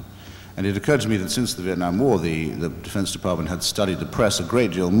Force One. And it occurred to me that since the Vietnam War, the Defense Department had studied the press a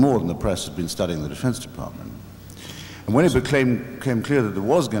great deal more than the press had been studying the Defense Department. And when it became clear that there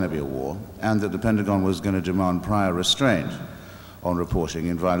was going to be a war, and that the Pentagon was going to demand prior restraint on reporting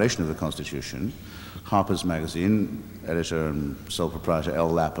in violation of the Constitution, Harper's Magazine, editor and sole proprietor L.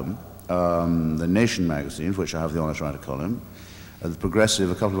 Lapham, the Nation magazine, for which I have the honor to write a column, the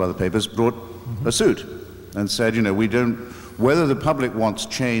Progressive, a couple of other papers, brought a suit and said, we don't, whether the public wants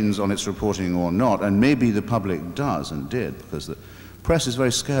chains on its reporting or not, and maybe the public does and did, because the press is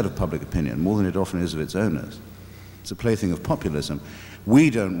very scared of public opinion, more than it often is of its owners. It's a plaything of populism. We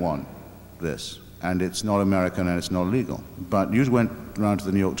don't want this, and it's not American and it's not legal. But you went around to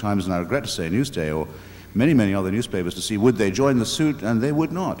the New York Times, and I regret to say Newsday, or many, many other newspapers, to see would they join the suit, and they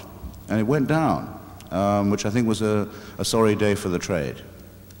would not. And it went down. Which I think was a sorry day for the trade.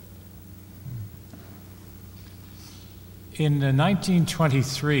 In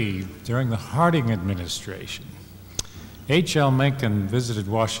 1923, during the Harding administration, H.L. Mencken visited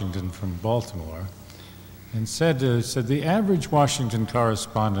Washington from Baltimore and said the average Washington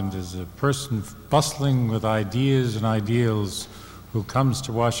correspondent is a person bustling with ideas and ideals who comes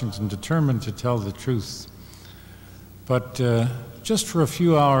to Washington determined to tell the truth. But just for a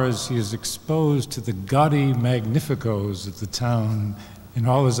few hours, he is exposed to the gaudy magnificos of the town, and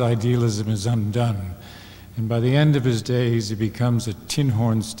all his idealism is undone. And by the end of his days, he becomes a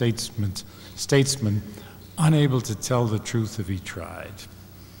tin-horn statesman, unable to tell the truth if he tried.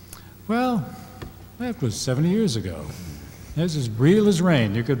 Well, that was 70 years ago. It's as real as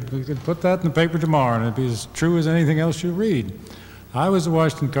rain. You could put that in the paper tomorrow, and it'd be as true as anything else you read. I was a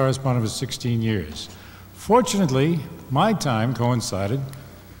Washington correspondent for 16 years. Fortunately, my time coincided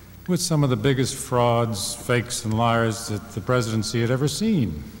with some of the biggest frauds, fakes, and liars that the presidency had ever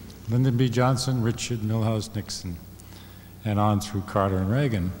seen. Lyndon B. Johnson, Richard, Milhouse, Nixon, and on through Carter and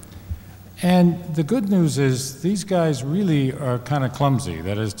Reagan. And the good news is these guys really are kind of clumsy.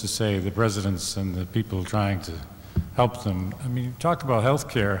 That is to say, the presidents and the people trying to help them. I mean, talk about health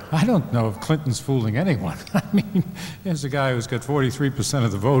care. I don't know if Clinton's fooling anyone. I mean, here's a guy who's got 43%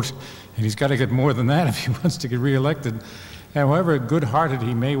 of the vote, and he's got to get more than that if he wants to get reelected. And however good-hearted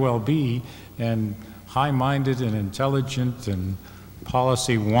he may well be, and high-minded and intelligent and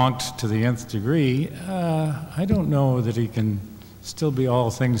policy wonk to the nth degree, I don't know that he can still be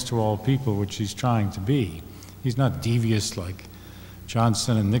all things to all people, which he's trying to be. He's not devious like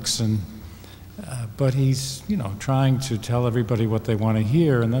Johnson and Nixon, but he's, you know, trying to tell everybody what they want to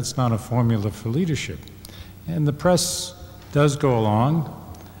hear, and that's not a formula for leadership. And the press does go along.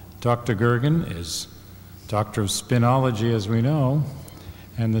 Dr. Gergen is doctor of spinology, as we know,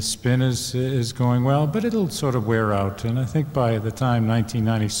 and the spin is going well, but it'll sort of wear out. And I think by the time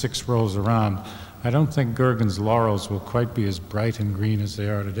 1996 rolls around, I don't think Gergen's laurels will quite be as bright and green as they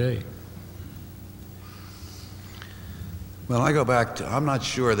are today. Well, I go back to, I'm not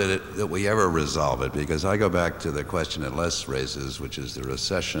sure that we ever resolve it, because I go back to the question that Les raises, which is the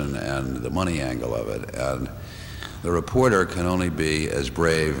recession and the money angle of it. And the reporter can only be as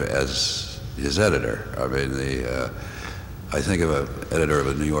brave as his editor. I mean, I think of an editor of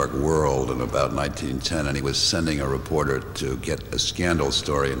a New York World in about 1910, and he was sending a reporter to get a scandal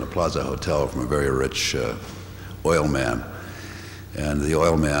story in the Plaza Hotel from a very rich oil man. And the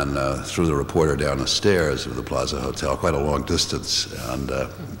oil man threw the reporter down the stairs of the Plaza Hotel, quite a long distance, and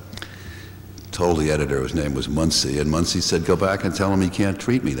told the editor whose name was Muncie, and Muncie said, "Go back and tell him he can't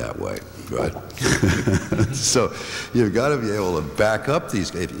treat me that way." Right? So you've got to be able to back up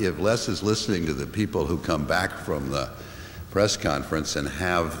these. If Les is listening to the people who come back from the press conference and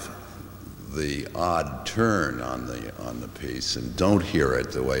have the odd turn on the piece and don't hear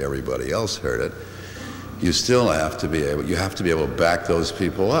it the way everybody else heard it, you still have to be able, to back those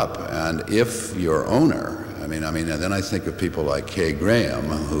people up. And if your owner, I mean, and then I think of people like Kay Graham,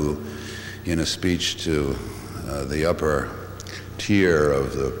 who in a speech to the upper tier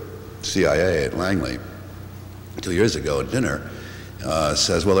of the CIA at Langley 2 years ago at dinner,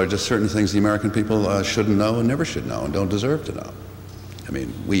 says, well, there are just certain things the American people shouldn't know and never should know and don't deserve to know. I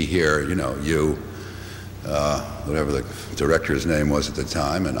mean, we here, you know, you, whatever the director's name was at the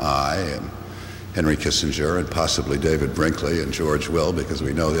time, and I, and Henry Kissinger, and possibly David Brinkley and George Will, because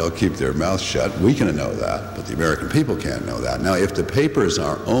we know they'll keep their mouths shut. We can know that, but the American people can't know that. Now, if the papers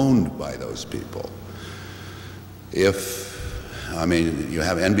are owned by those people, I mean, you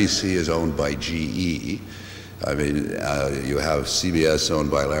have NBC is owned by GE, I mean, you have CBS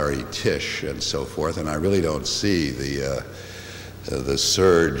owned by Larry Tisch and so forth, and I really don't see the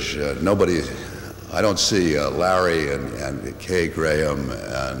surge. I don't see Larry and Kay Graham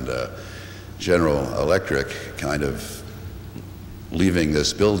and General Electric kind of leaving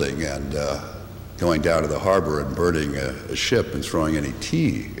this building and going down to the harbor and burning a ship and throwing any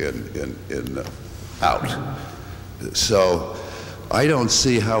tea out. So I don't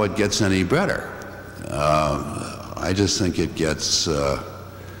see how it gets any better. I just think it gets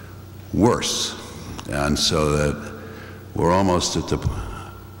worse, and so that we're almost at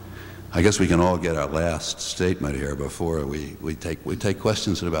I guess we can all get our last statement here before we take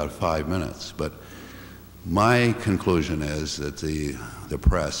questions in about 5 minutes. But my conclusion is that the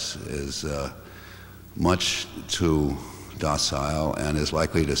press is much too docile and is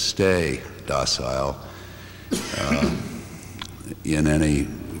likely to stay docile in any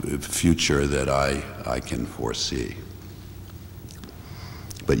future that I can foresee.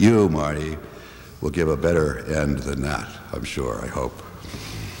 But you, Marty, will give a better end than that, I'm sure, I hope.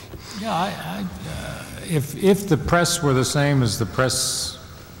 Yeah, if the press were the same as the press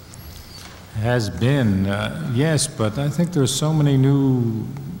has been, yes, but I think there are so many new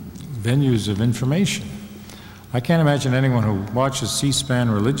venues of information. I can't imagine anyone who watches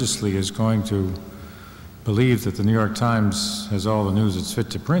C-SPAN religiously is going to believe that the New York Times has all the news that's fit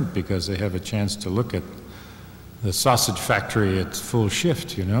to print because they have a chance to look at the sausage factory at full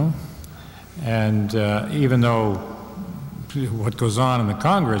shift, you know? And even though what goes on in the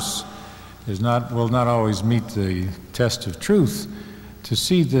Congress will not always meet the test of truth, to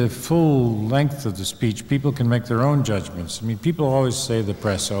see the full length of the speech, people can make their own judgments. I mean, people always say to the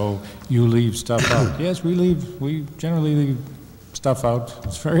press, oh, you leave stuff out. Yes, we generally leave stuff out.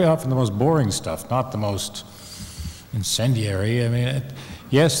 It's very often the most boring stuff, not the most incendiary. I mean,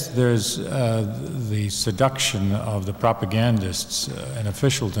 yes, there's the seduction of the propagandists and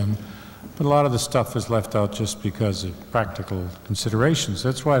officialdom, but a lot of the stuff is left out just because of practical considerations.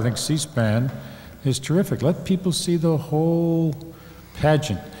 That's why I think C-SPAN is terrific. Let people see the whole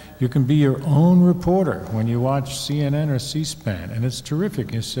pageant. You can be your own reporter when you watch CNN or C-SPAN, and it's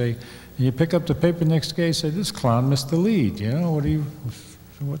terrific. You say, You pick up the paper next day, say, this clown missed the lead, you know,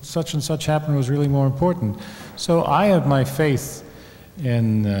 what such and such happened was really more important. So I have my faith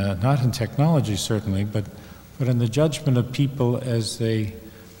in, not in technology certainly, but in the judgment of people as they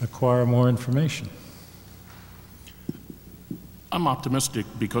acquire more information. I'm optimistic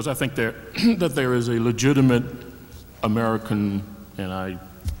because I think that there is a legitimate American, and I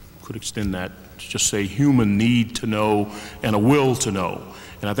could extend that to just say human need to know and a will to know.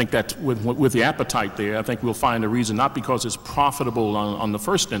 And I think that with the appetite there, I think we'll find a reason, not because it's profitable on the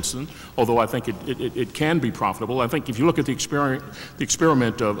first instance, although I think it can be profitable. I think if you look at the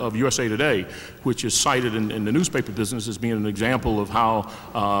experiment of USA Today, which is cited in the newspaper business as being an example of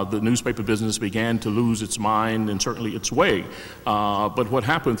how the newspaper business began to lose its mind and certainly its way. But what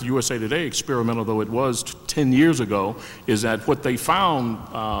happened with USA Today, experimental though it was 10 years ago, is that what they found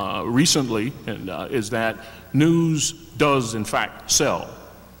recently is that news does in fact sell.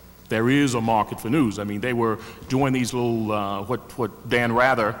 There is a market for news. I mean, they were doing these little, what Dan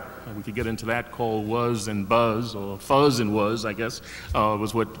Rather, we could get into that, called Was and Buzz, or Fuzz and Was, I guess,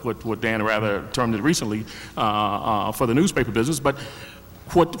 was what Dan Rather termed it recently for the newspaper business. But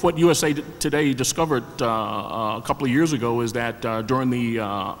what USA Today discovered a couple of years ago is that during the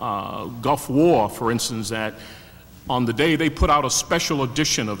Gulf War, for instance, that on the day they put out a special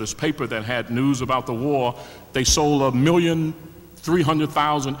edition of this paper that had news about the war, they sold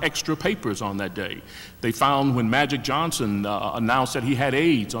 1,300,000 extra papers on that day. They found when Magic Johnson announced that he had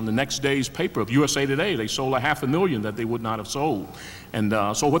AIDS on the next day's paper of USA Today, they sold 500,000 that they would not have sold. And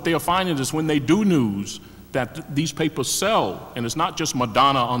so what they are finding is when they do news, that these papers sell, and it's not just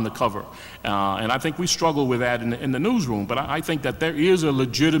Madonna on the cover. And I think we struggle with that in the newsroom, but I think that there is a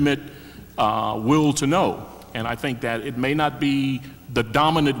legitimate will to know. And I think that it may not be the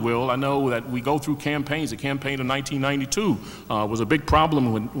dominant will. I know that we go through campaigns. The campaign of 1992 was a big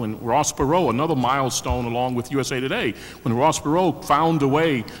problem when Ross Perot, another milestone along with USA Today, when Ross Perot found a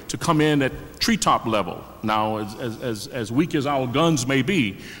way to come in at treetop level. Now, as weak as our guns may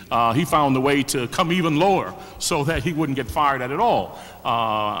be, he found a way to come even lower so that he wouldn't get fired at all.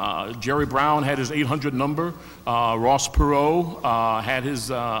 Jerry Brown had his 800 number. Ross Perot had his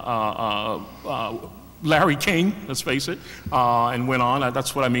Larry King, let's face it, and went on.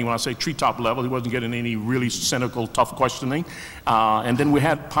 That's what I mean when I say treetop level. He wasn't getting any really cynical, tough questioning. And then we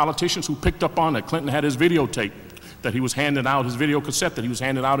had politicians who picked up on it. Clinton had his videotape that he was handing out, his video cassette that he was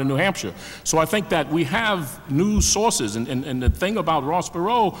handing out in New Hampshire. So I think that we have news sources, and the thing about Ross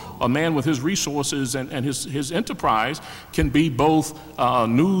Perot, a man with his resources and his enterprise, can be both a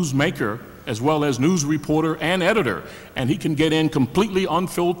newsmaker as well as news reporter and editor, and he can get in completely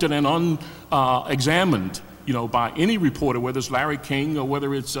unfiltered and unexamined, you know, by any reporter, whether it's Larry King or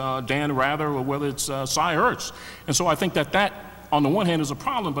whether it's Dan Rather or whether it's Cy Hertz. And so I think that on the one hand is a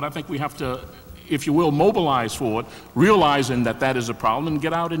problem, but I think we have to, if you will, mobilize for it, realizing that is a problem, and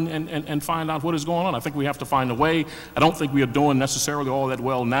get out and find out what is going on. I think we have to find a way. I don't think we are doing necessarily all that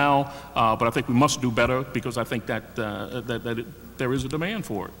well now, but I think we must do better, because I think that there is a demand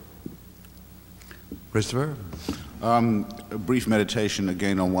for it. Christopher? A brief meditation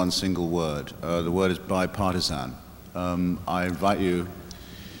again on one single word. The word is bipartisan. I invite you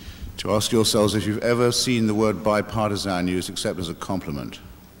to ask yourselves if you've ever seen the word bipartisan used except as a compliment,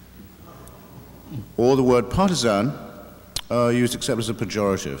 or the word partisan used except as a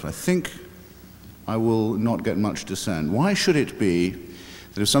pejorative. I think I will not get much dissent. Why should it be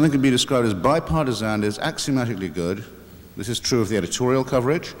that if something can be described as bipartisan, it is axiomatically good? This is true of the editorial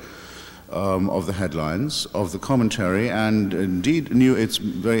coverage, of the headlines, of the commentary, and indeed it's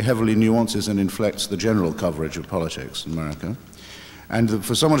very heavily nuances and inflects the general coverage of politics in America. And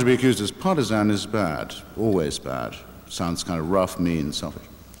for someone to be accused as partisan is bad, always bad. Sounds kind of rough, mean, selfish.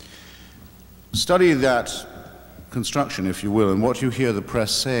 Study that construction, if you will, and what you hear the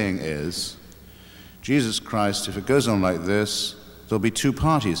press saying is, Jesus Christ, if it goes on like this, there'll be two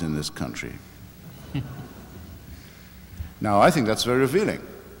parties in this country. Now, I think that's very revealing,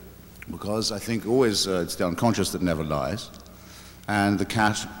 because I think always it's the unconscious that never lies, and the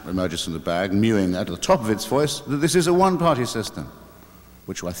cat emerges from the bag, mewing at the top of its voice that this is a one-party system,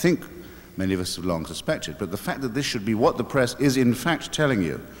 which I think many of us have long suspected. But the fact that this should be what the press is in fact telling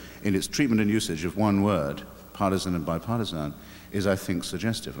you in its treatment and usage of one word, partisan and bipartisan, is, I think,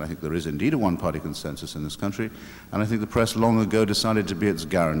 suggestive. And I think there is indeed a one-party consensus in this country, and I think the press long ago decided to be its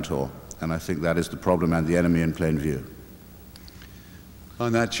guarantor, and I think that is the problem and the enemy in plain view.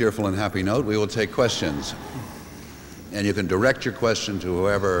 On that cheerful and happy note, we will take questions. And you can direct your question to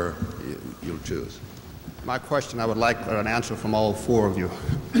whoever you'll choose. My question, I would like an answer from all four of you.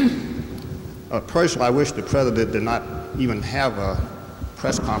 Personally, I wish the president did not even have a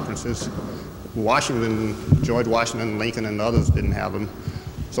press conferences. Washington, George Washington, Lincoln, and others didn't have them.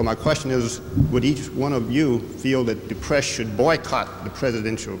 So my question is, would each one of you feel that the press should boycott the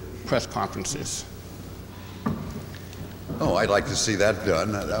presidential press conferences? Oh, I'd like to see that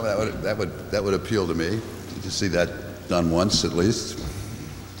done. That would appeal to me, to see that done once at least.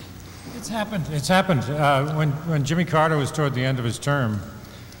 It's happened. It's happened. When Jimmy Carter was toward the end of his term,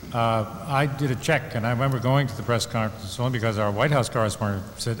 I did a check, and I remember going to the press conference only because our White House correspondent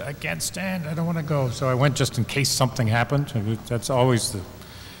said, I can't stand, I don't want to go. So I went just in case something happened. That's always the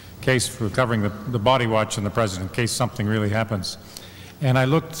case for covering the body watch and the president, in case something really happens. And I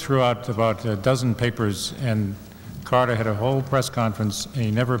looked throughout about a dozen papers, and Carter had a whole press conference, and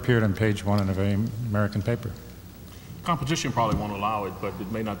he never appeared on page one in a American paper. Competition probably won't allow it, but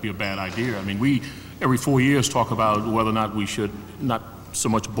it may not be a bad idea. I mean, we, every 4 years, talk about whether or not we should not so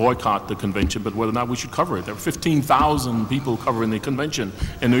much boycott the convention, but whether or not we should cover it. There are 15,000 people covering the convention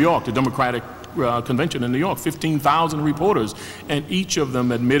in New York, the Democratic convention in New York, 15,000 reporters, and each of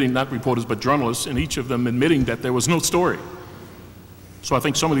them admitting, not reporters, but journalists, and each of them admitting that there was no story. So I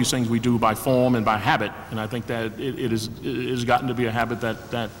think some of these things we do by form and by habit, and I think that it has gotten to be a habit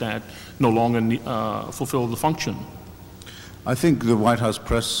that no longer fulfills the function. I think the White House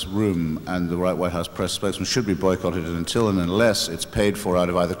press room and the White House press spokesman should be boycotted until and unless it's paid for out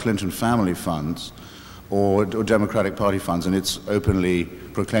of either Clinton family funds or Democratic Party funds, and it's openly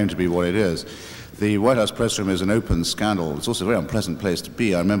proclaimed to be what it is. The White House press room is an open scandal. It's also a very unpleasant place to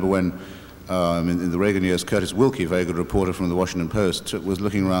be. I remember when, in the Reagan years, Curtis Wilkie, a very good reporter from the Washington Post, was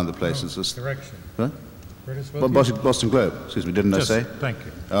looking around the place and says... Correction. Huh? Curtis Wilkie? Boston Globe, excuse me, didn't I say? Thank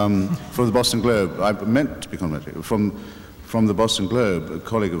you. From the Boston Globe, I meant to be complimentary. From the Boston Globe, a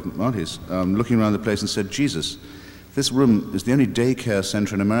colleague of Marty's, looking around the place and said, Jesus, this room is the only daycare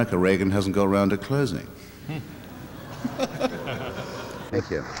center in America Reagan hasn't got around to closing. Thank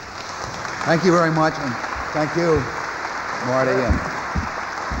you. Thank you very much, and thank you, Marty and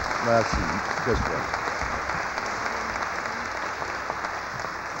Les and Christopher.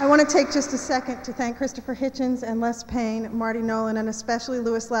 I want to take just a second to thank Christopher Hitchens and Les Payne, Marty Nolan, and especially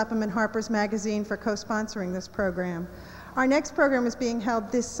Louis Lapham and Harper's Magazine for co-sponsoring this program. Our next program is being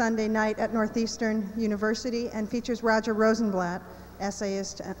held this Sunday night at Northeastern University and features Roger Rosenblatt,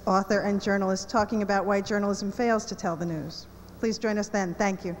 essayist, author, and journalist, talking about why journalism fails to tell the news. Please join us then.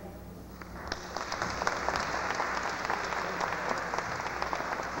 Thank you.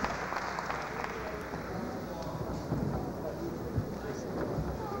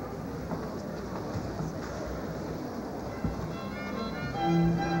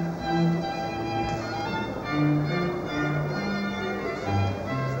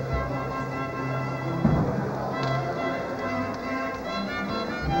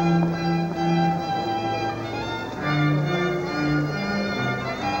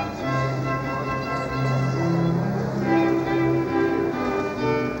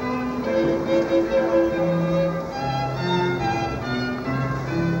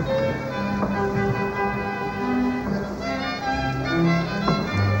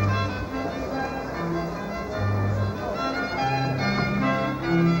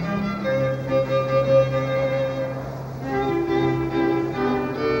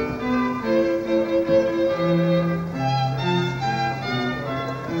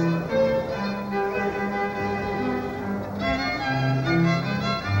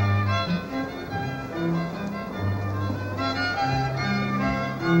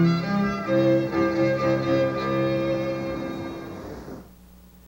 Mm-hmm.